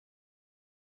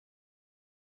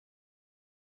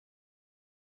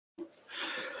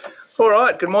All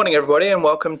right, good morning everybody and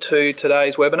welcome to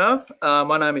today's webinar.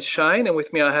 My name is Shane and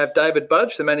with me I have David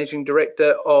Budge, the Managing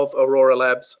Director of Aurora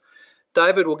Labs.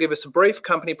 David will give us a brief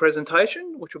company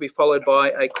presentation which will be followed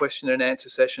by a question and answer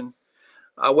session.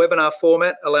 Our webinar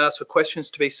format allows for questions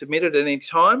to be submitted at any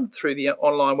time through the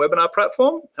online webinar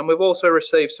platform, and we've also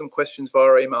received some questions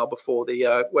via email before the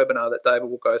webinar that David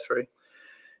will go through.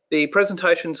 The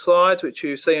presentation slides which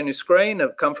you see on your screen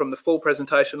have come from the full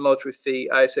presentation lodged with the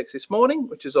ASX this morning,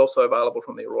 which is also available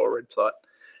from the Aurora website.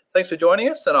 Thanks for joining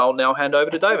us, and I'll now hand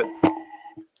over to David.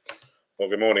 Well,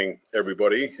 good morning,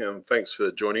 everybody, and thanks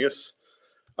for joining us.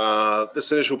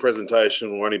 This initial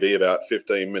presentation will only be about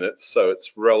 15 minutes, so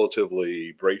it's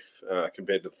relatively brief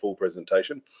compared to the full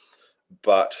presentation,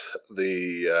 but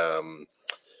the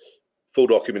full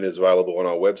document is available on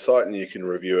our website and you can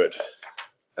review it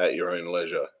at your own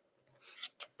leisure.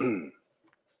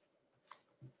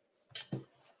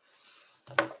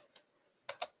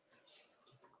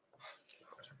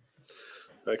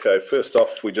 Okay, first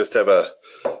off, we just have a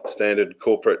standard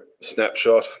corporate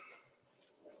snapshot,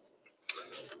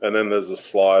 and then there's a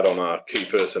slide on our key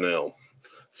personnel.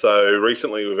 So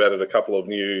recently we've added a couple of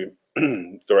new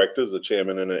directors, a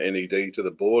chairman and an NED to the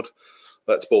board.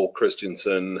 That's Paul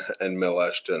Christensen and Mel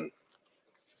Ashton.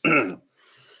 I'd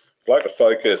like to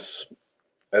focus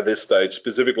at this stage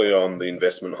specifically on the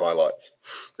investment highlights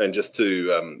and just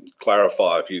to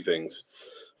clarify a few things.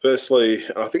 Firstly,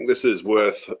 I think this is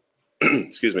worth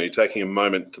excuse me, taking a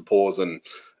moment to pause and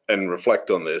reflect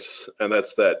on this, and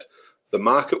that's that the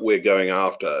market we're going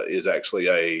after is actually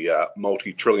a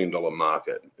multi-trillion-dollar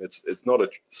market. It's not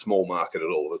a small market at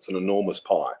all. It's an enormous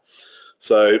pie.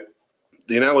 So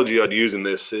the analogy I'd use in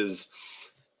this is,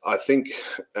 I think,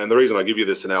 and the reason I give you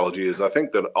this analogy is I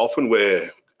think that often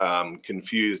we're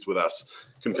confused with us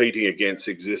competing against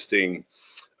existing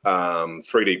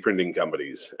 3D printing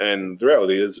companies, and the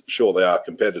reality is, sure, they are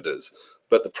competitors,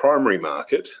 but the primary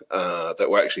market that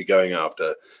we're actually going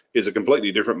after is a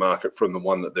completely different market from the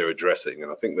one that they're addressing,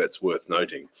 and I think that's worth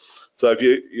noting. So if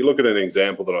you look at an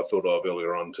example that I thought of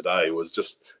earlier on today, was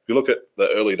just, if you look at the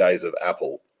early days of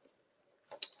Apple,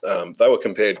 they were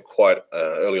compared quite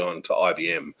early on to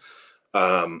IBM,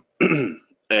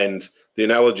 and the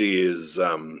analogy is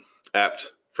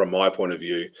apt from my point of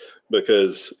view,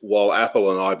 because while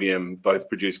Apple and IBM both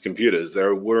produced computers, they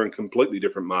were in completely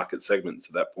different market segments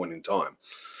at that point in time.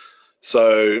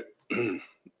 So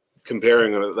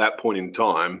comparing them at that point in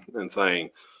time and saying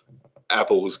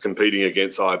Apple was competing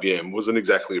against IBM wasn't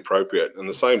exactly appropriate. And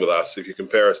the same with us. If you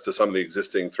compare us to some of the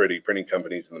existing 3D printing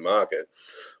companies in the market,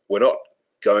 we're not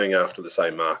going after the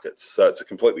same markets. So it's a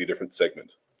completely different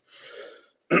segment.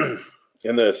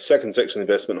 In the second section,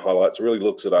 investment highlights, really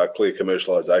looks at our clear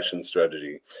commercialization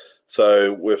strategy.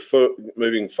 So we're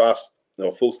moving fast,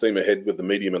 full steam ahead with the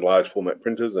medium and large format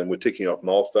printers, and we're ticking off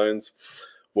milestones.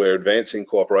 We're advancing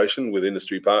cooperation with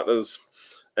industry partners,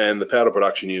 and the powder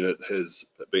production unit has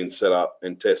been set up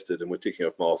and tested, and we're ticking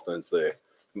off milestones there. At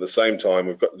the same time,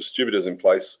 we've got distributors in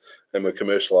place, and we're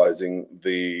commercializing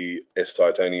the S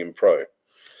Titanium Pro. At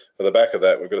the back of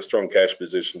that, we've got a strong cash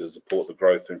position to support the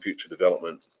growth and future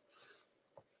development.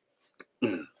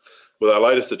 With our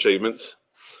latest achievements,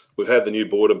 we've had the new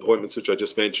board appointments, which I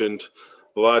just mentioned.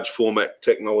 The large format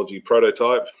technology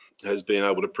prototype has been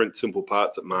able to print simple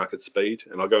parts at market speed,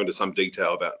 and I'll go into some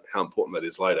detail about how important that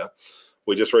is later.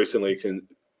 We just recently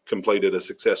completed a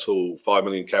successful 5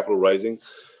 million capital raising,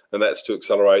 and that's to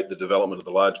accelerate the development of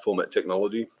the large format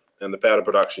technology, and the powder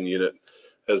production unit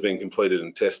has been completed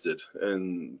and tested.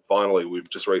 And finally,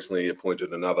 we've just recently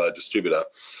appointed another distributor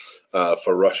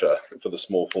for Russia for the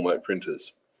small format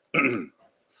printers.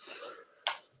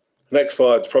 Next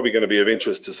slide is probably going to be of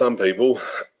interest to some people.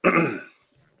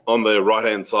 On the right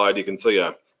hand side, you can see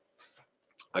a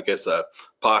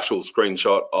partial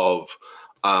screenshot of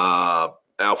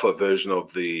alpha version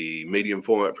of the medium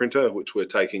format printer, which we're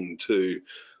taking to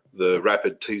the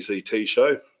Rapid TCT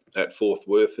show at Fort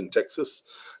Worth in Texas.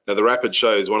 Now, the Rapid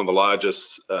show is one of the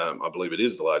largest, I believe it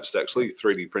is the largest actually,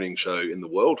 3D printing show in the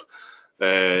world,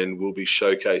 and we'll be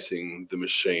showcasing the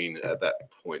machine at that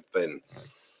point then.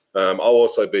 I'll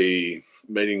also be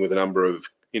meeting with a number of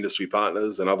industry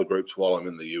partners and other groups while I'm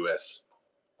in the US.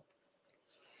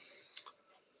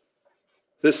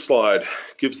 This slide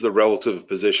gives the relative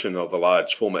position of the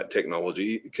large format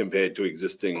technology compared to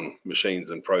existing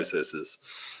machines and processes.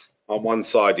 On one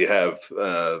side, you have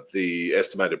the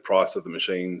estimated price of the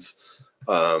machines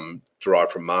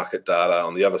derived from market data.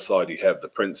 On the other side, you have the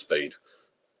print speed.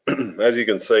 As you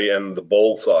can see, and the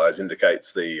ball size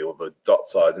indicates or the dot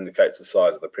size indicates the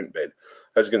size of the print bed.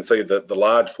 As you can see, the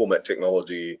large format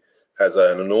technology has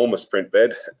an enormous print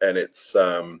bed, and it's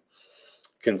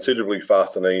considerably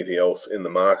faster than anything else in the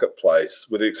marketplace,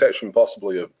 with the exception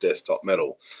possibly of desktop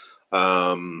metal.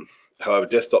 However,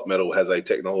 desktop metal has a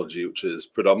technology which is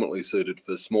predominantly suited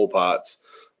for small parts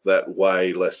that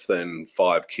weigh less than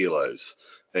 5 kilos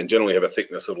and generally have a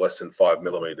thickness of less than 5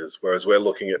 millimeters, whereas we're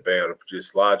looking at being able to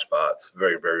produce large parts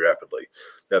very, very rapidly.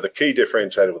 Now, the key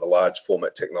differentiator with the large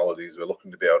format technology is we're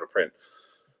looking to be able to print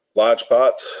large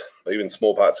parts, even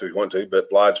small parts if we want to,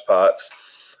 but large parts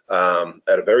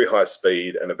at a very high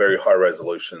speed and a very high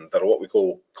resolution that are what we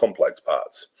call complex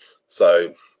parts.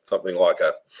 So something like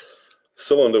a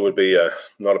cylinder would be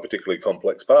not a particularly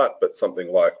complex part, but something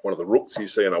like one of the rooks you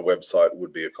see on our website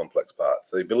would be a complex part.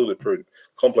 So the ability to print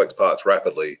complex parts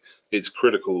rapidly is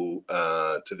critical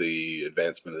to the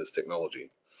advancement of this technology.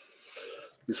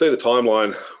 You see the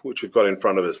timeline which we've got in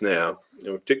front of us now,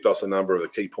 and we've ticked off a number of the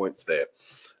key points there.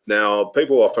 Now,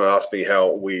 people often ask me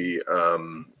how we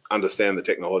understand the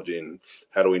technology and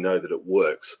how do we know that it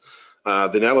works.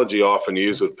 The analogy I often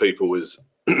use with people is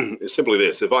simply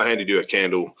this: if I handed you a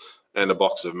candle and a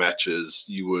box of matches,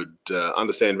 you would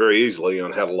understand very easily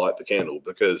on how to light the candle,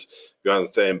 because you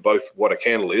understand both what a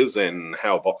candle is and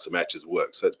how a box of matches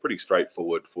works. So it's pretty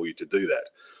straightforward for you to do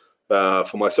that.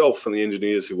 For myself and the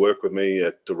engineers who work with me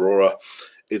at Aurora,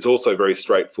 it's also very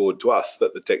straightforward to us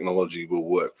that the technology will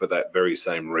work for that very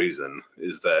same reason,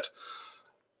 is that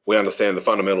we understand the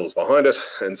fundamentals behind it,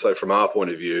 and so from our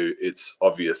point of view, it's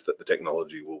obvious that the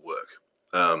technology will work.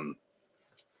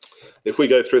 If we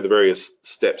go through the various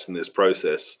steps in this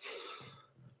process,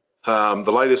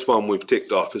 the latest one we've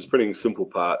ticked off is printing simple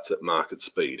parts at market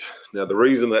speed. Now, the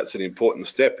reason that's an important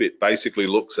step, it basically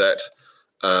looks at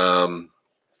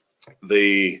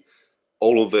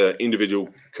all of the individual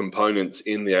components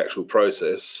in the actual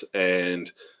process,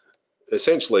 and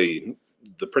essentially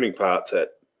the printing parts at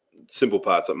simple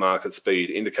parts at market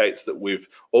speed indicates that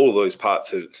all of those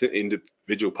parts,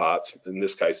 individual parts, in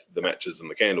this case the matches and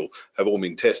the candle, have all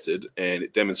been tested, and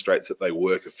it demonstrates that they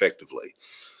work effectively.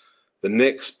 The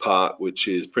next part, which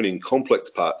is printing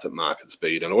complex parts at market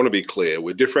speed, and I want to be clear,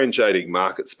 we're differentiating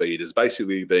market speed as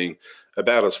basically being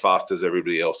about as fast as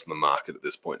everybody else in the market at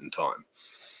this point in time.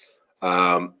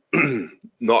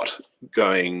 Not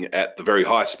going at the very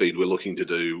high speed we're looking to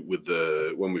do with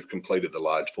when we've completed the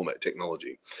large format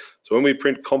technology. So when we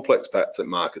print complex parts at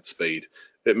market speed,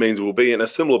 it means we'll be in a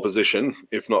similar position,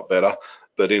 if not better,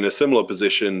 but in a similar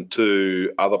position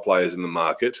to other players in the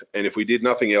market. And if we did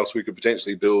nothing else, we could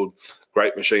potentially build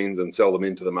great machines and sell them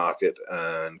into the market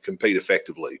and compete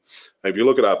effectively. If you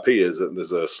look at our peers,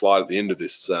 there's a slide at the end of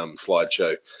this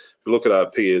slideshow. If you look at our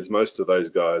peers, most of those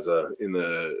guys are in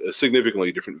a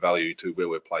significantly different value to where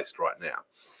we're placed right now.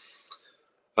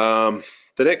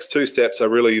 The next two steps are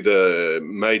really the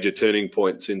major turning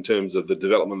points in terms of the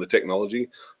development of the technology.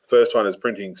 First one is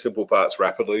printing simple parts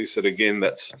rapidly. So again,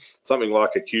 that's something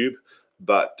like a cube,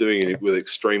 but doing it with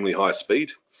extremely high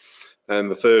speed.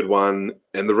 And the third one,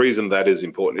 and the reason that is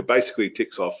important, it basically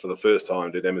ticks off for the first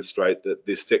time to demonstrate that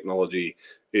this technology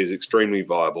is extremely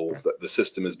viable, that the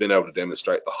system has been able to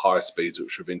demonstrate the high speeds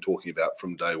which we've been talking about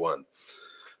from day one.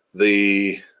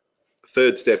 The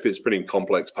third step is printing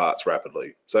complex parts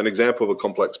rapidly. So an example of a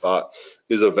complex part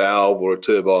is a valve or a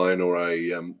turbine or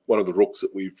one of the rooks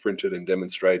that we've printed and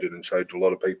demonstrated and showed to a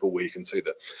lot of people, where you can see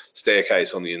the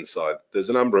staircase on the inside. There's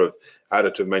a number of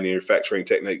additive manufacturing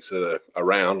techniques that are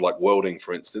around, like welding,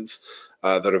 for instance,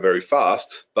 that are very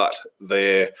fast, but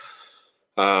they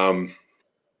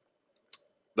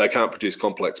can't produce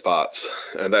complex parts,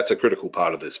 and that's a critical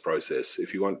part of this process.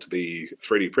 If you want to be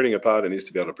 3D printing a part, it needs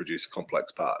to be able to produce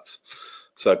complex parts.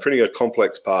 So printing a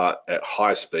complex part at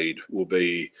high speed will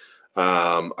be,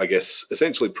 I guess,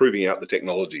 essentially proving out the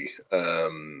technology.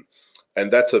 And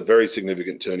that's a very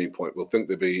significant turning point. We'll think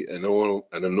there'll be an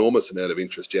enormous amount of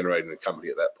interest generated in the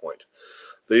company at that point.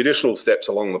 The additional steps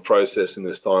along the process in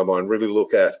this timeline really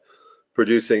look at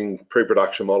producing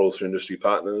pre-production models for industry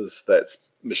partners.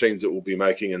 That's machines that we'll be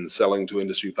making and selling to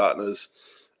industry partners.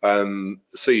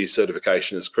 CE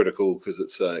certification is critical because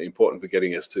it's important for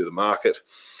getting us to the market.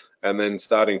 And then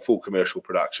starting full commercial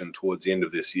production towards the end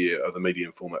of this year of the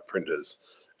medium format printers,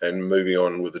 and moving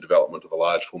on with the development of the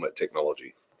large format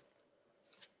technology.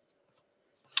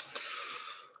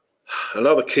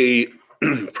 Another key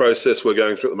process we're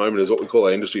going through at the moment is what we call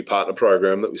our industry partner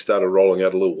program that we started rolling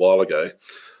out a little while ago.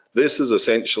 This is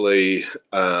essentially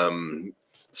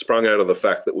sprung out of the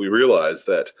fact that we realize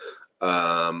that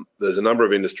there's a number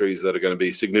of industries that are going to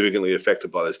be significantly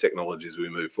affected by this technology as we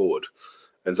move forward.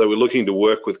 And so we're looking to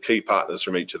work with key partners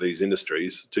from each of these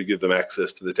industries to give them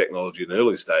access to the technology in an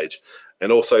early stage,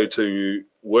 and also to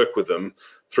work with them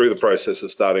through the process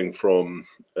of starting from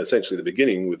essentially the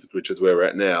beginning, which is where we're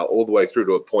at now, all the way through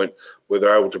to a point where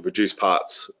they're able to produce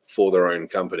parts for their own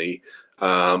company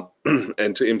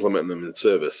and to implement them in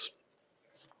service.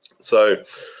 So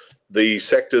the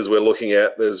sectors we're looking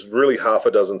at, there's really half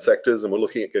a dozen sectors, and we're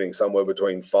looking at getting somewhere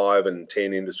between 5 and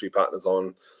 10 industry partners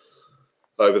on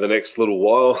over the next little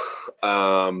while.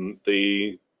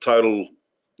 The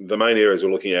main areas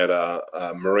we're looking at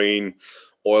are marine,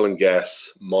 oil and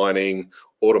gas, mining,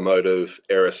 automotive,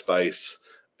 aerospace,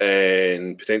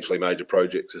 and potentially major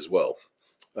projects as well.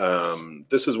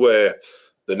 This is where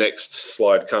the next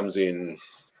slide comes in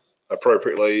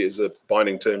appropriately, is a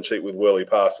binding term sheet with Worley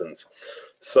Parsons.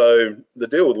 So the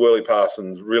deal with Worley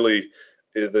Parsons really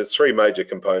is, there's 3 major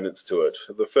components to it.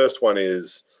 The first one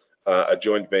is a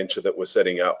joint venture that we're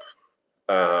setting up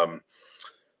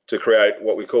to create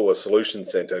what we call a solution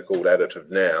center called Additive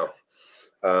Now.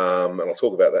 And I'll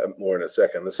talk about that more in a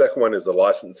second. The second one is the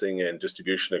licensing and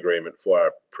distribution agreement for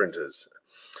our printers.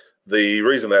 The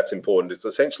reason that's important is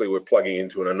essentially we're plugging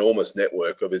into an enormous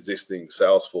network of existing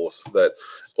sales force that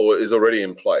is already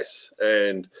in place.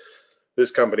 And this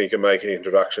company can make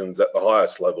introductions at the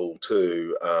highest level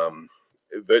to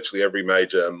virtually every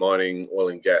major mining, oil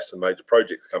and gas, and major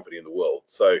projects company in the world.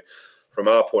 So from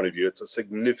our point of view, it's a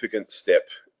significant step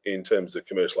in terms of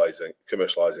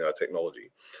commercializing our technology.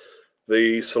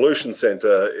 The Solution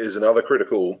Center is another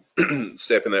critical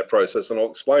step in that process, and I'll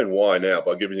explain why now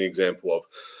by giving you an example of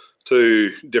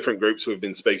 2 different groups we've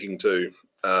been speaking to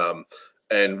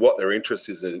and what their interest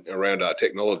is in around our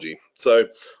technology. So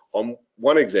on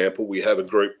one example, we have a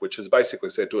group which has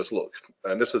basically said to us, look,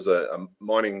 and this is a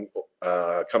mining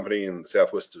company in the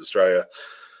southwest of Australia.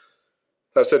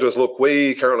 They've said to us, look,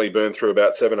 we currently burn through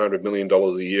about $700 million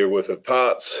a year worth of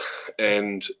parts,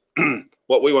 and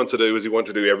what we want to do is we want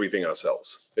to do everything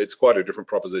ourselves. It's quite a different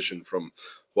proposition from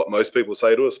what most people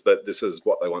say to us, but this is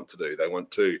what they want to do. They want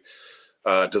to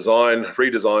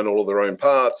redesign all of their own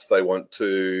parts. They want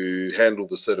to handle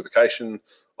the certification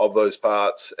of those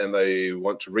parts, and they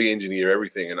want to re-engineer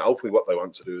everything. And ultimately what they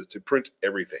want to do is to print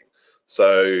everything.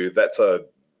 So that's a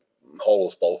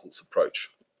holus bolus approach,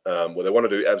 where they want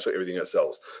to do absolutely everything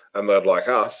themselves. And they'd like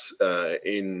us,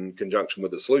 in conjunction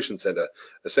with the Solution Center,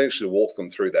 essentially walk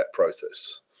them through that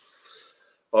process.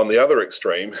 On the other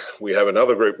extreme, we have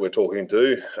another group we're talking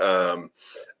to,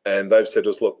 and they've said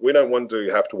to us, look, we don't want to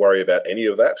have to worry about any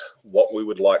of that. What we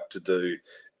would like to do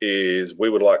is we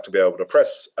would like to be able to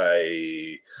press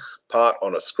a part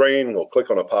on a screen or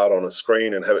click on a part on a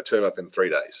screen and have it turn up in 3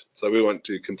 days. So we want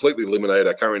to completely eliminate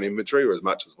our current inventory, or as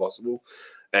much as possible,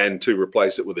 and to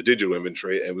replace it with a digital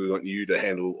inventory, and we want you to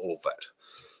handle all of that.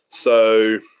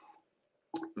 So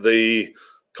the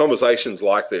conversations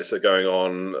like this are going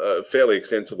on fairly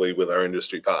extensively with our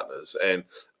industry partners, and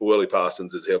Worley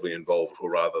Parsons is heavily involved, or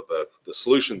rather the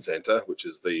Solution Center, which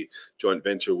is the joint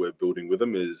venture we're building with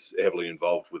them, is heavily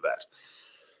involved with that.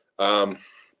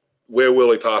 Where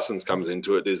Worley Parsons comes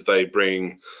into it is they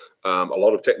bring a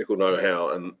lot of technical know-how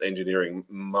and engineering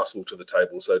muscle to the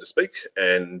table, so to speak,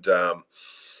 and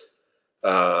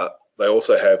they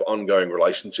also have ongoing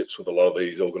relationships with a lot of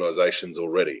these organizations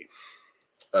already.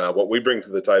 What we bring to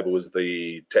the table is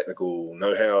the technical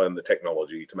know-how and the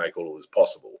technology to make all of this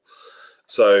possible.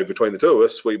 So between the 2 of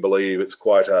us, we believe it's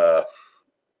quite a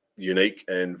unique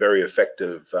and very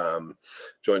effective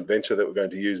joint venture that we're going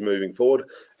to use moving forward.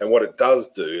 And what it does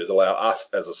do is allow us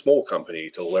as a small company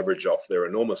to leverage off their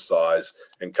enormous size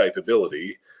and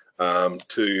capability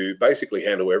to basically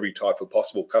handle every type of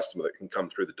possible customer that can come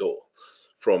through the door.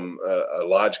 From a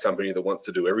large company that wants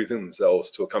to do everything themselves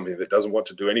to a company that doesn't want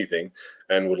to do anything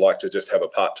and would like to just have a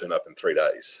part turn up in 3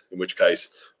 days, in which case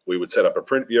we would set up a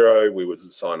print bureau, we would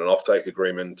sign an offtake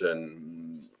agreement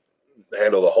and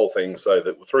handle the whole thing so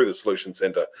that through the Solution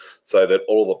Center, so that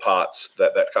all the parts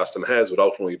that that customer has would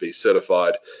ultimately be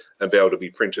certified and be able to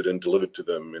be printed and delivered to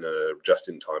them in a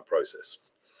just-in-time process.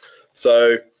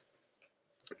 So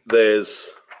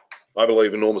there's, I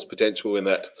believe, enormous potential in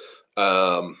that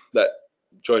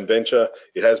joint venture.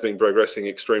 It has been progressing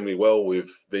extremely well.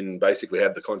 We've been basically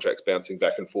had the contracts bouncing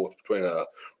back and forth between our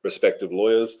respective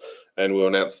lawyers, and we'll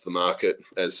announce to the market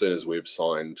as soon as we've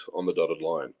signed on the dotted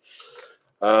line.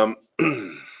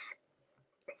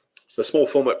 The small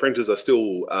format printers are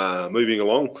still moving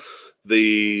along.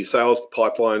 The sales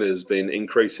pipeline has been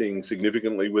increasing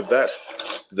significantly with that.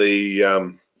 We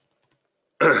often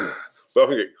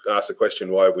get asked the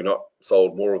question, why have we not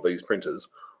sold more of these printers?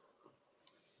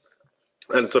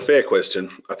 And it's a fair question.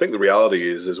 I think the reality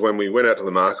is when we went out to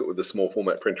the market with the small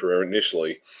format printer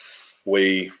initially,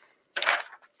 we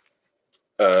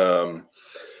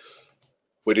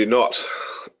did not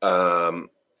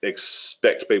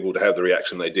expect people to have the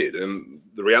reaction they did. And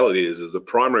the reality is the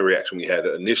primary reaction we had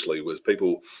initially was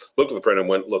people looked at the printer and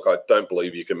went, look, I don't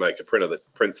believe you can make a printer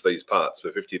that prints these parts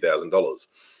for $50,000.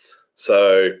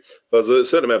 So there's a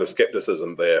certain amount of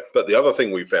skepticism there. But the other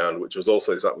thing we found, which was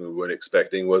also something we weren't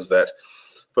expecting, was that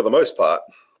for the most part,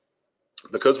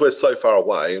 because we're so far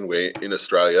away and we're in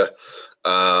Australia,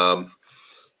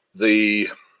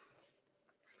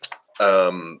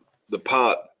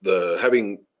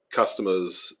 having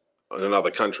customers in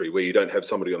another country where you don't have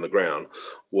somebody on the ground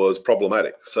was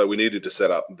problematic. So we needed to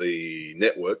set up the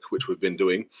network, which we've been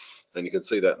doing, and you can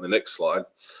see that in the next slide.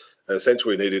 And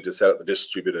essentially, we needed to set up the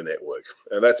distributor network,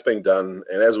 and that's been done.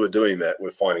 And as we're doing that,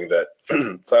 we're finding that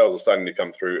sales are starting to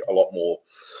come through a lot more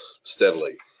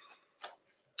steadily.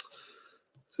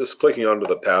 Just clicking onto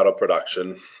the powder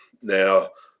production.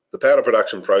 Now, the powder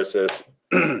production process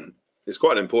is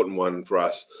quite an important one for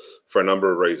us for a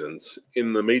number of reasons.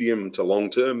 In the medium to long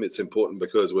term, it's important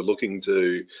because we're looking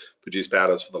to produce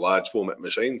powders for the large format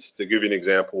machines. To give you an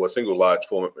example, a single large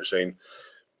format machine,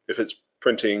 if it's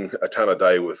printing a ton a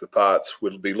day worth of parts,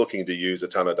 we'll be looking to use a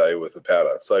ton a day worth of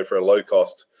powder. So for a low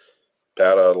cost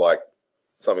powder like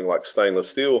something like stainless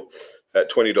steel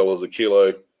at $20 a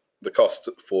kilo, the cost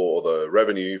for the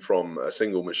revenue from a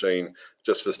single machine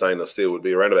just for stainless steel would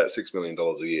be around about $6 million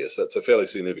a year. So it's a fairly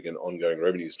significant ongoing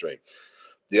revenue stream.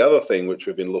 The other thing which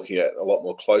we've been looking at a lot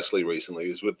more closely recently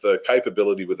is with the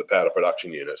capability with the powder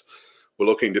production unit. We're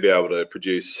looking to be able to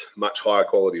produce much higher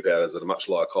quality powders at a much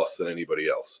lower cost than anybody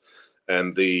else.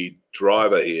 And the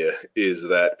driver here is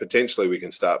that potentially we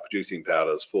can start producing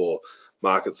powders for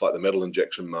markets like the metal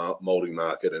injection molding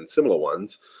market and similar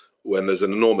ones when there's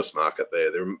an enormous market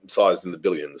there. They're sized in the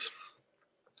billions.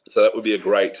 So that would be a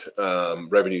great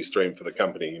revenue stream for the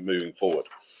company moving forward.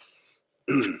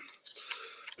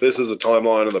 This is a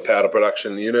timeline of the powder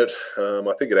production unit.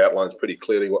 I think it outlines pretty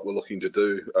clearly what we're looking to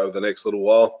do over the next little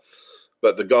while.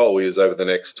 But the goal is over the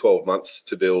next 12 months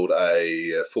to build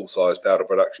a full-size powder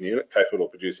production unit capable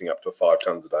of producing up to 5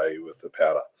 tons a day worth of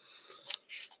powder.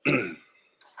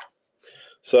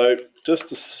 So just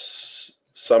to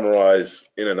summarize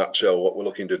in a nutshell what we're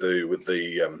looking to do with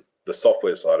the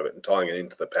software side of it and tying it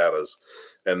into the powders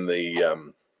and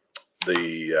the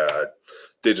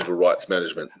digital rights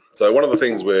management. So one of the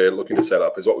things we're looking to set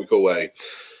up is what we call a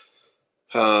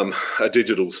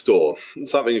digital store,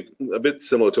 something a bit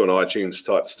similar to an iTunes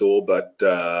type store, but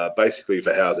basically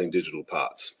for housing digital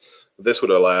parts. This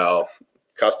would allow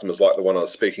customers like the one I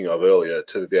was speaking of earlier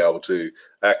to be able to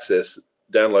access,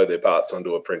 download their parts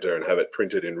onto a printer and have it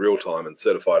printed in real time and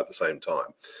certified at the same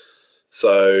time.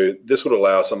 So this would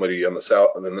allow somebody on the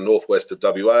south and in the northwest of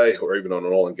WA or even on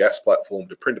an oil and gas platform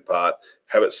to print a part,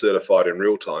 have it certified in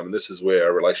real time. And this is where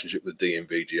our relationship with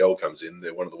DNVGL comes in.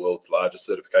 They're one of the world's largest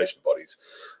certification bodies.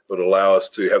 It would allow us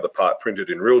to have the part printed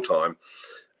in real time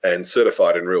and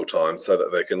certified in real time so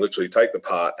that they can literally take the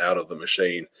part out of the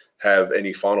machine, have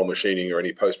any final machining or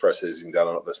any post-processing done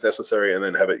on it that's necessary, and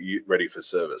then have it ready for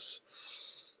service.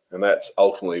 And that's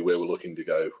ultimately where we're looking to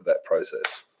go with that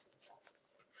process.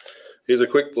 Here's a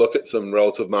quick look at some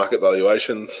relative market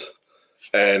valuations.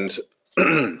 And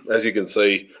as you can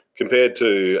see, compared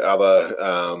to other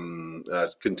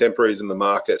contemporaries in the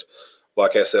market,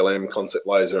 like SLM, Concept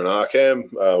Laser, and Arcam,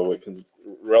 we're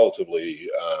relatively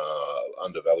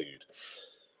undervalued.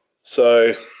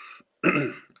 So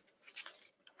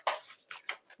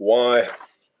why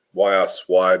us?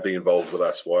 Why be involved with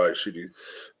us? Why should you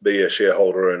be a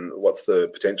shareholder, and what's the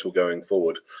potential going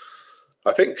forward?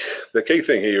 I think the key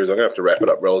thing here is I'm going to have to wrap it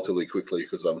up relatively quickly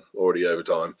because I'm already over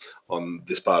time on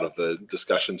this part of the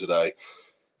discussion today,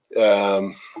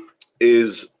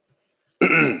 is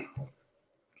the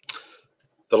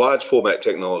large format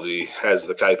technology has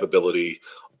the capability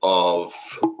of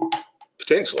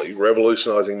potentially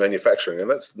revolutionizing manufacturing, and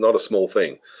that's not a small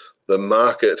thing. The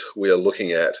market we are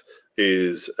looking at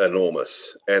is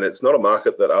enormous, and it's not a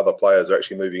market that other players are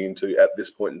actually moving into at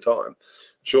this point in time.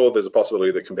 Sure, there's a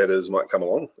possibility that competitors might come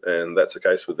along, and that's the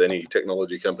case with any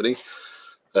technology company.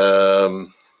 So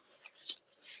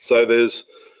there's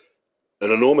an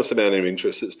enormous amount of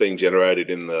interest that's being generated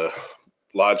in the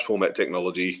large format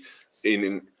technology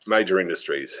in major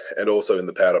industries and also in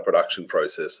the powder production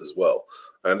process as well.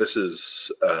 And this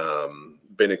has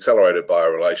been accelerated by a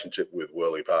relationship with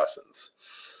Worley Parsons.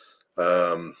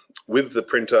 With the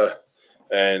printer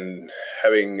and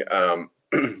having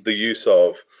the use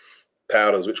of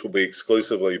powders which will be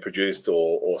exclusively produced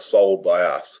or sold by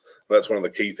us, That's one of the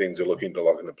key things we're looking to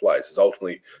lock into place. Is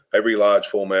ultimately every large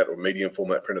format or medium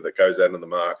format printer that goes out in the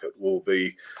market will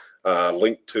be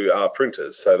linked to our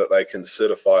printers so that they can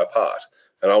certify a part.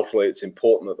 And ultimately, it's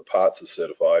important that the parts are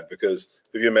certified, because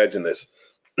if you imagine this,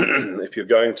 if you're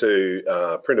going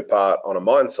to print a part on a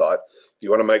mine site, you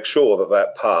want to make sure that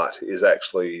that part is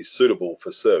actually suitable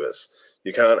for service.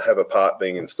 You can't have a part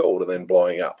being installed and then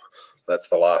blowing up. That's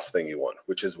the last thing you want,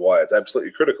 which is why it's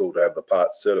absolutely critical to have the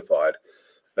parts certified.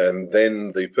 And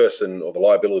then the person or the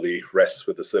liability rests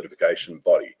with the certification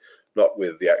body, not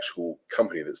with the actual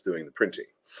company that's doing the printing.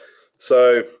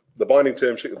 So the binding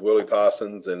term sheet with Worley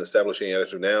Parsons and establishing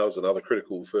additive now is another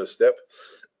critical first step.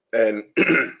 And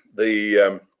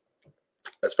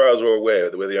as far as we're aware,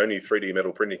 we're the only 3D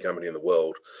metal printing company in the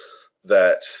world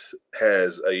that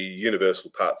has a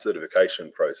universal part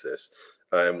certification process,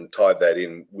 and tied that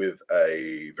in with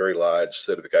a very large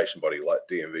certification body like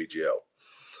DMVGL.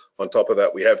 On top of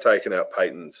that, we have taken out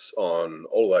patents on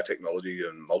all of our technology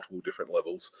and multiple different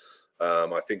levels.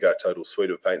 I think our total suite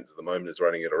of patents at the moment is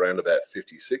running at around about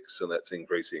 56, and that's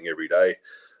increasing every day.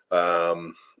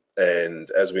 And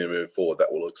as we move forward,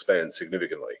 that will expand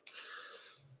significantly.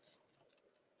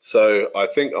 So I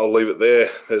think I'll leave it there.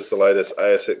 There's the latest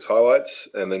ASX highlights,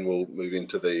 and then we'll move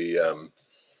into the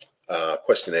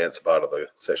question and answer part of the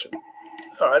session.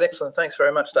 All right, excellent. Thanks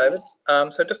very much, David.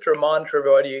 So just a reminder to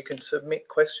everybody, you can submit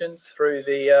questions through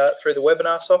the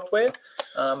webinar software,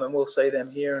 and we'll see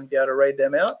them here and be able to read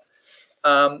them out.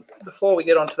 Before we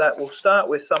get onto that, we'll start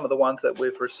with some of the ones that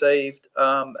we've received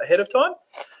ahead of time.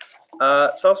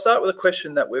 So I'll start with a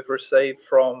question that we've received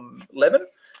from Levin,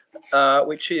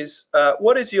 which is,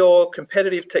 what is your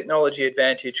competitive technology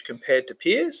advantage compared to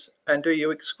peers, and do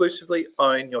you exclusively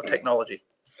own your technology?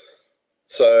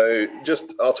 So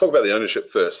I'll talk about the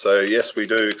ownership first. So yes, we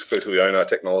do exclusively own our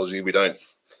technology. We don't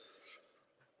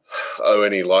owe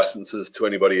any licenses to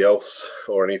anybody else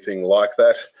or anything like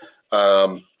that.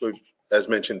 As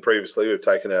mentioned previously, we've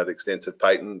taken out extensive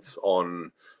patents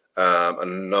on a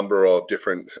number of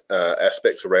different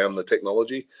aspects around the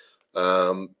technology.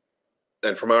 And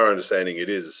from our understanding, it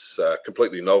is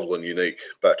completely novel and unique,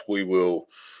 but we will,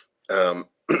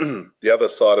 the other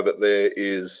side of it there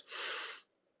is,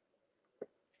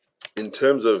 in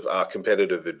terms of our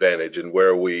competitive advantage and where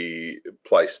are we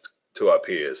placed to our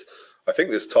peers, I think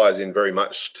this ties in very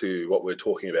much to what we're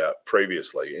talking about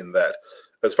previously, in that,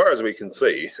 as far as we can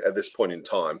see at this point in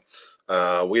time,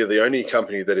 we are the only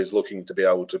company that is looking to be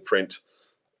able to print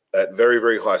at very,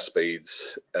 very high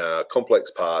speeds,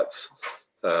 complex parts,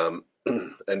 and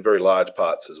very large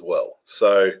parts as well.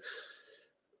 So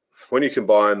when you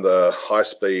combine the high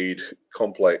speed,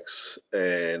 complex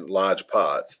and large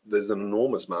parts, there's an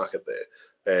enormous market there.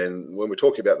 And when we're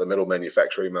talking about the metal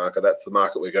manufacturing market, that's the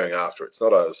market we're going after. It's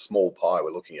not a small pie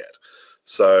we're looking at.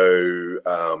 So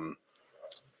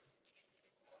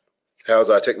how's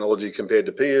our technology compared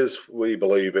to peers? We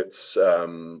believe it's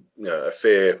a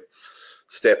fair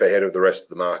step ahead of the rest of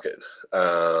the market.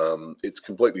 It's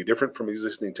completely different from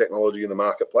existing technology in the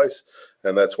marketplace,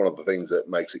 and that's one of the things that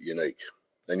makes it unique.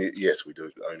 And yes, we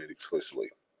do own it exclusively.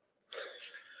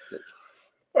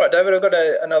 All right, David, I've got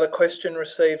another question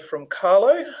received from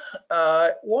Carlo.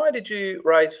 Why did you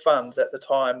raise funds at the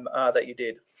time that you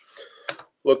did?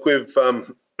 Look, we've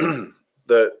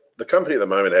the company at the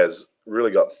moment has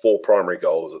really got 4 primary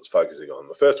goals it's focusing on.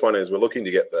 The first one is we're looking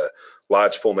to get the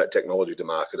large format technology to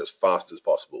market as fast as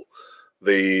possible.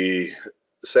 The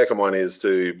second one is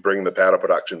to bring the powder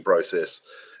production process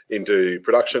into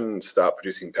production, start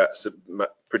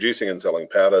producing and selling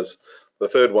powders. The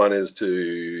third one is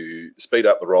to speed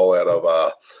up the rollout of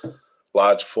our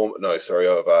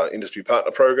industry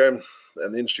partner program.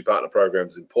 And the industry partner program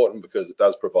is important because it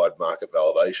does provide market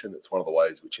validation. It's one of the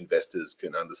ways which investors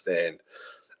can understand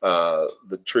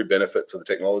the true benefits of the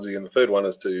technology. And the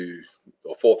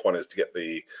fourth one is to get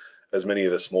as many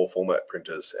of the small format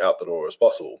printers out the door as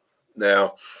possible.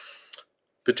 Now,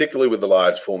 particularly with the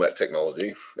large format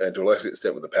technology, and to a lesser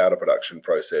extent with the powder production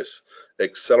process,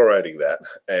 accelerating that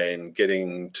and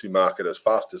getting to market as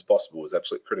fast as possible is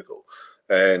absolutely critical.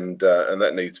 And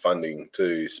that needs funding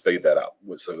to speed that up.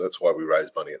 So that's why we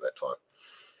raised money at that time.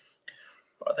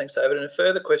 Right, thanks, David. And a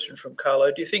further question from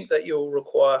Carlo. Do you think that you'll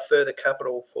require further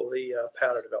capital for the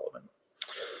powder development?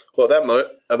 Well,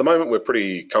 at the moment, we're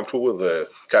pretty comfortable with the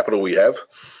capital we have.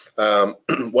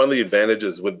 One of the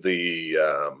advantages with the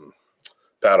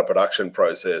powder production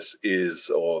process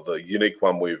is, or the unique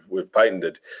one we've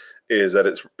patented, is that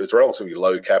it's relatively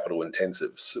low capital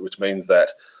intensive, which means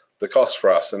that the cost for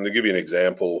us, and to give you an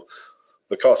example,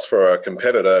 the cost for a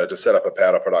competitor to set up a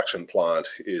powder production plant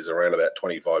is around about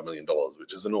 $25 million,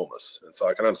 which is enormous. And so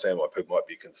I can understand why people might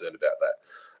be concerned about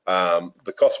that.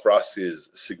 The cost for us is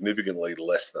significantly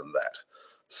less than that.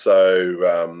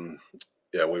 So,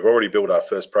 yeah, we've already built our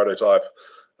first prototype.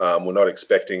 We're not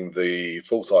expecting the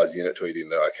full-size unit to eat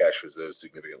into our cash reserves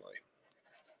significantly.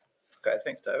 Okay,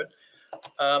 thanks, David.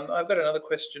 I've got another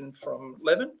question from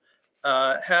Levin.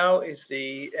 How is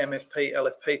the MFP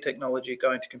LFP technology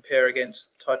going to compare against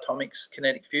Titomic's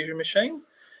kinetic fusion machine?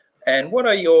 And what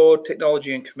are your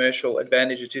technology and commercial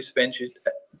advantages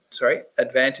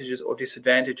or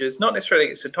disadvantages, not necessarily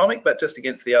against Titomic, but just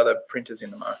against the other printers in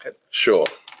the market? Sure.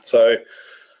 So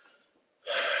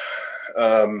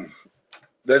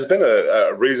there's been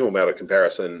a reasonable amount of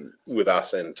comparison with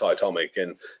us and Titomic,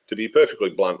 and to be perfectly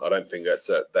blunt, I don't think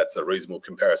that's a reasonable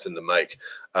comparison to make,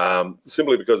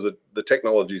 simply because the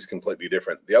technology is completely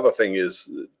different. The other thing is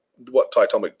what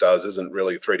Titomic does isn't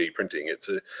really 3D printing.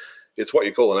 It's what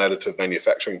you call an additive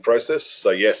manufacturing process.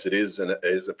 So yes, it is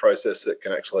a process that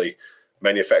can actually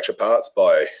manufacture parts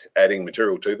by adding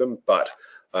material to them, but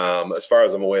as far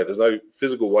as I'm aware, there's no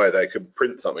physical way they could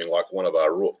print something like one of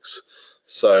our rooks.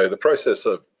 So the process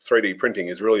of 3D printing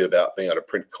is really about being able to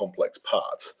print complex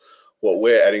parts. What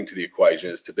we're adding to the equation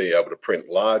is to be able to print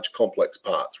large, complex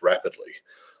parts rapidly.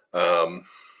 And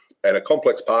a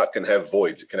complex part can have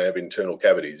voids, it can have internal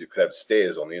cavities, it could have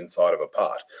stairs on the inside of a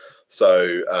part.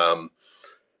 So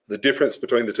the difference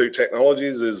between the two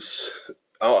technologies is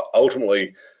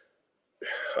ultimately,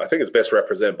 I think it's best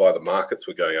represented by the markets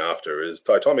we're going after. Is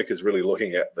Titomic is really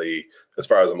looking at as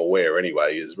far as I'm aware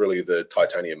anyway, is really the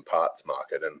titanium parts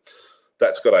market, and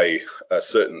that's got a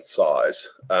certain size.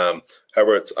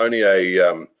 However, it's only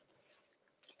a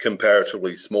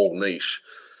comparatively small niche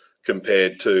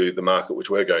compared to the market which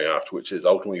we're going after, which is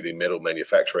ultimately the metal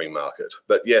manufacturing market.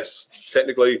 But yes,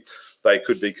 technically they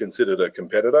could be considered a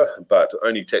competitor, but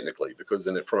only technically, because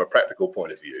from a practical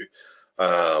point of view,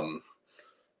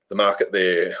 the market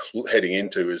they're heading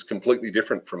into is completely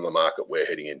different from the market we're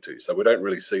heading into. So we don't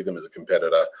really see them as a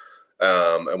competitor,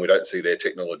 and we don't see their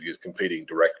technology as competing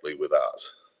directly with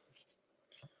ours.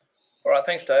 All right,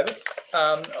 thanks, David.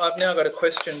 I've now got a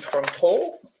question from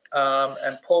Paul,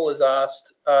 and Paul has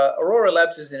asked, Aurora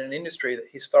Labs is in an industry that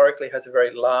historically has a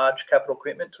very large capital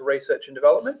commitment to research and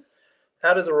development.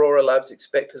 How does Aurora Labs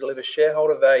expect to deliver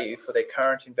shareholder value for their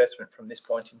current investment from this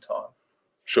point in time?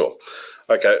 Sure.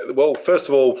 Okay. Well, first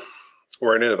of all,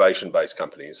 we're an innovation-based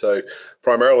company. So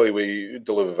primarily we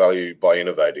deliver value by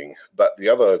innovating, but the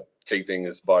other key thing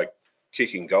is by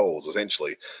kicking goals,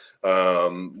 essentially.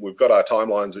 We've got our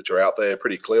timelines which are out there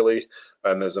pretty clearly,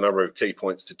 and there's a number of key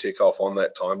points to tick off on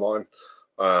that timeline.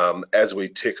 As we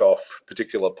tick off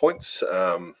particular points,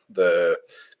 the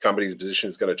company's position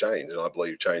is going to change, and I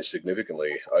believe change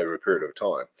significantly over a period of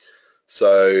time.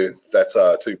 So that's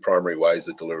our two primary ways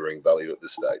of delivering value at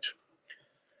this stage.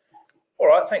 All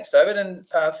right, thanks, David. And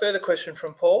further question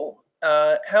from Paul.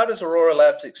 How does Aurora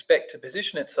Labs expect to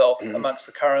position itself amongst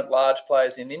the current large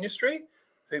players in the industry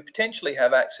who potentially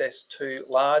have access to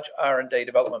large R&D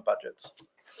development budgets?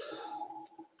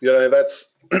 You know,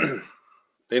 that's an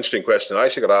interesting question. I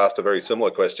actually got asked a very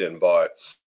similar question by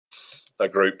a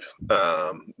group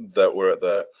that were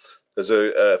at there's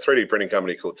a 3D printing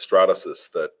company called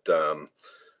Stratasys that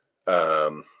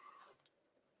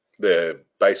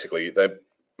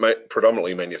they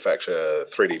predominantly manufacture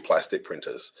 3D plastic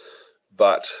printers.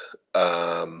 But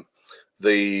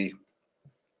the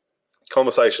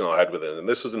conversation I had with them, and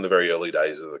this was in the very early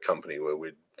days of the company where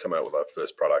we'd come out with our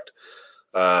first product,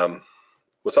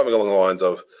 was something along the lines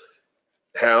of,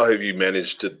 how have you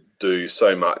managed to do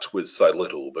so much with so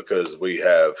little? Because we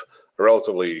have a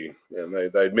relatively,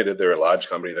 they admitted they're a large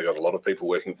company, they've got a lot of people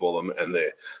working for them, and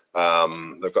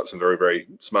they've got some very, very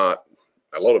smart,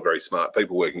 a lot of very smart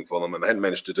people working for them, and they hadn't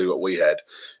managed to do what we had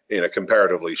in a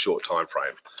comparatively short time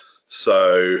frame.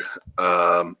 So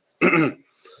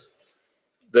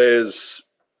there's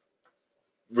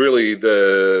really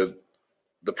the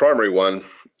primary one,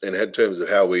 and in terms of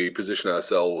how we position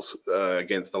ourselves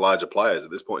against the larger players at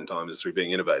this point in time, is through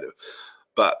being innovative.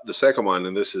 But the second one,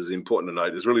 and this is important to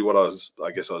note, is really what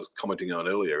I guess I was commenting on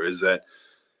earlier, is that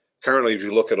currently, if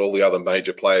you look at all the other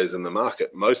major players in the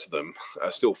market, most of them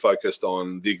are still focused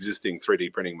on the existing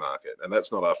 3D printing market, and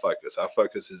that's not our focus. Our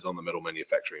focus is on the metal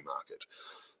manufacturing market.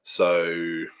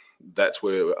 So that's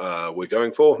where we're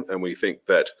going for, and we think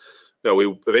that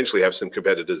we eventually have some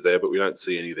competitors there, but we don't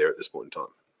see any there at this point in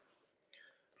time.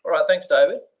 All right, thanks,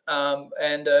 David.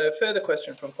 And a further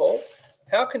question from Paul.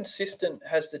 How consistent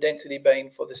has the density been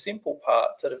for the simple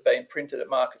parts that have been printed at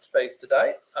market speeds to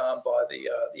date by the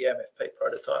MFP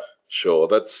prototype? Sure,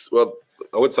 well,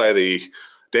 I would say the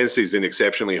density has been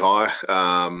exceptionally high,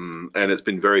 and it's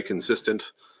been very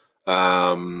consistent.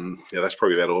 Yeah, that's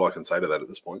probably about all I can say to that at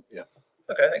this point. Yeah.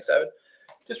 Okay, thanks, David.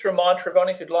 Just a reminder for everyone,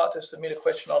 if you'd like to submit a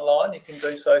question online, you can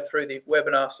do so through the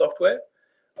webinar software.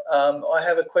 I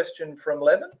have a question from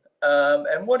Levin.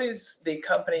 And what is the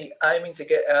company aiming to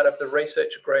get out of the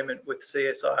research agreement with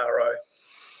CSIRO?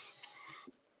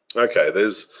 Okay,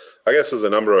 I guess there's a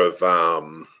number of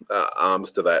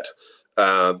arms to that.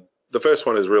 The first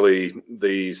one is really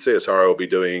the CSIRO will be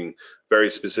doing very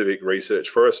specific research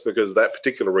for us, because that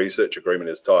particular research agreement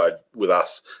is tied with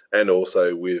us and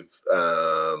also with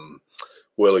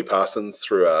Worley Parsons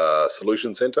through our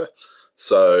solution centre.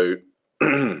 So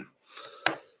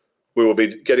we will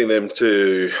be getting them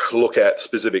to look at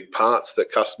specific parts that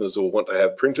customers will want to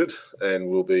have printed, and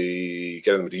we'll be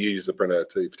getting them to use the printer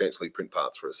to potentially print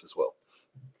parts for us as well.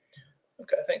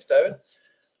 Okay, thanks, David.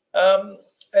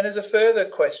 And as a further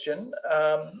question,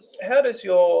 how does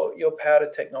your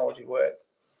powder technology work?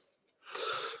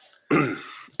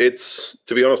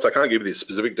 To be honest, I can't give you the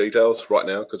specific details right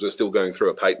now because we're still going through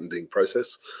a patenting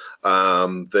process.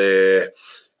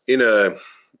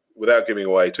 Without giving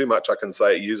away too much, I can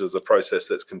say it uses a process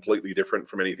that's completely different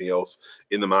from anything else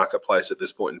in the marketplace at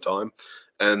this point in time.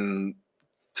 And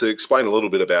to explain a little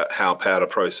bit about how powder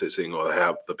processing, or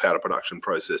how the powder production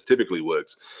process typically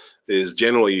works, is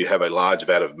generally you have a large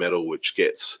vat of metal which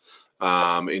gets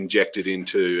injected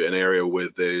into an area where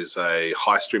there's a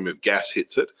high stream of gas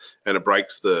hits it, and it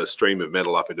breaks the stream of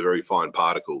metal up into very fine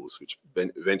particles, which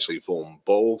eventually form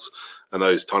balls, and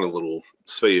those tiny little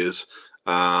spheres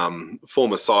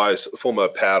form a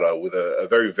powder with a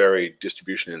very varied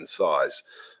distribution in size.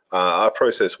 Our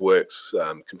process works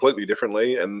completely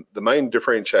differently, and the main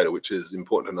differentiator, which is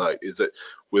important to note, is that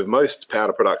with most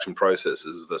powder production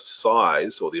processes, the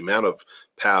size, or the amount of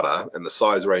powder and the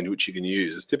size range which you can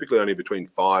use, is typically only between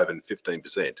 5 and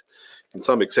 15%. In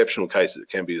some exceptional cases, it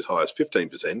can be as high as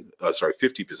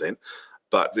 50%,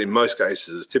 but in most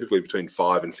cases, it's typically between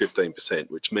 5 and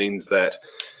 15%, which means that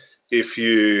if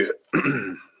you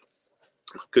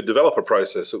could develop a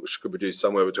process which could produce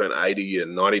somewhere between 80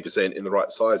 and 90% in the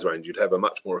right size range, you'd have a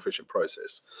much more efficient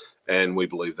process. And we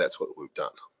believe that's what we've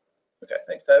done. Okay,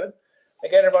 thanks, David.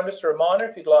 Again, everyone, just a reminder,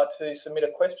 if you'd like to submit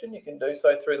a question, you can do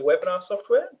so through the webinar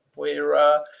software.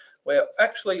 We're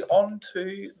actually on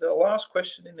to the last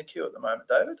question in the queue at the moment,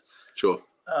 David. Sure.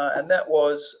 And that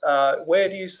was, where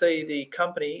do you see the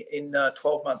company in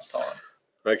 12 months' time?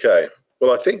 Okay.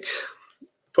 Well, I think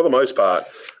for the most part,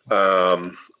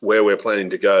 where we're planning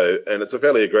to go, and it's a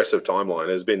fairly aggressive timeline,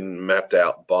 has been mapped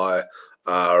out by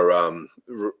our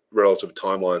relative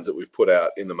timelines that we've put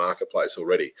out in the marketplace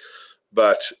already.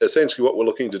 But essentially what we're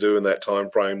looking to do in that time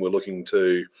frame, we're looking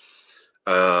to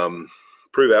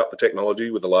prove out the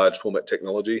technology with the large format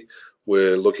technology.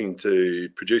 We're looking to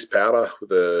produce powder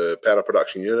with a powder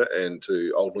production unit, and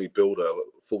to ultimately build a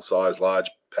full-size large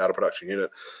powder production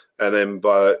unit, and then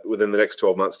within the next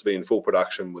 12 months to be in full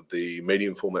production with the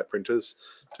medium format printers,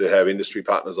 to have industry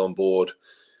partners on board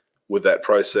with that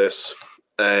process,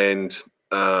 and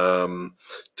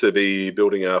to be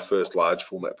building our first large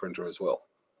format printer as well.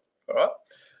 All right.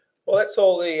 Well, that's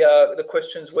all the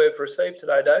questions we've received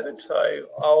today, David. So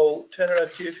I'll turn it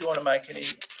over to you if you want to make any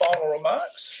final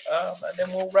remarks, and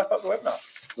then we'll wrap up the webinar.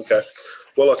 Okay.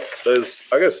 Well, look,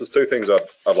 I guess there's two things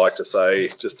I'd like to say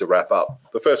just to wrap up.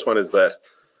 The first one is that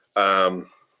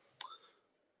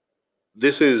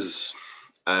this is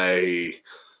a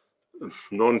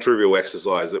non-trivial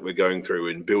exercise that we're going through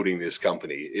in building this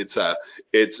company. It's an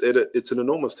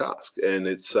enormous task, and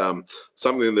it's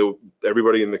something that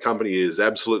everybody in the company is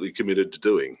absolutely committed to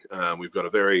doing. We've got a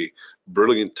very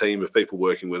brilliant team of people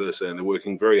working with us, and they're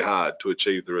working very hard to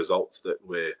achieve the results that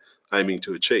we're aiming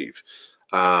to achieve.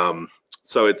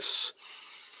 So it's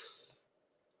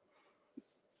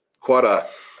quite a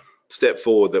step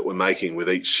forward that we're making with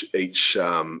each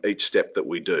step that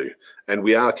we do, and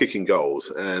we are kicking goals.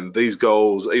 And these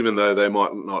goals, even though they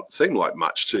might not seem like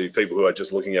much to people who are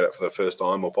just looking at it for the first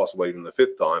time, or possibly even the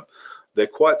fifth time, they're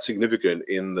quite significant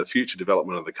in the future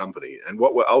development of the company. And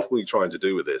what we're ultimately trying to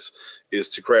do with this is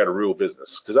to create a real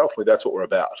business, because ultimately that's what we're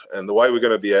about. And the way we're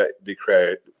going to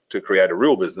create a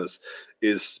real business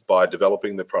is by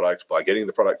developing the product, by getting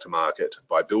the product to market,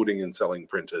 by building and selling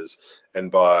printers, and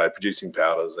by producing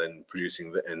powders and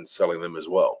selling them as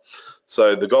well.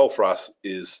 So the goal for us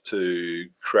is to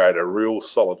create a real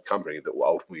solid company that will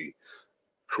ultimately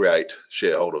create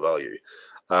shareholder value.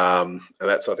 And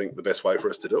that's, I think, the best way for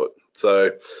us to do it.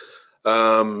 So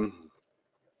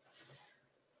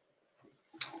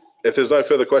if there's no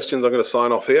further questions, I'm going to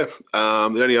sign off here. The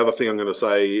only other thing I'm going to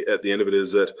say at the end of it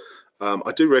is that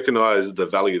I do recognise the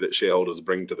value that shareholders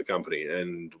bring to the company,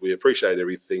 and we appreciate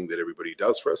everything that everybody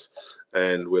does for us,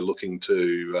 and we're looking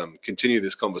to continue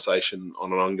this conversation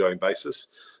on an ongoing basis.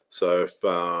 So if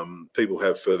people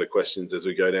have further questions as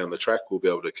we go down the track, we'll be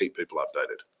able to keep people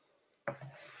updated.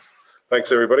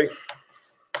 Thanks, everybody.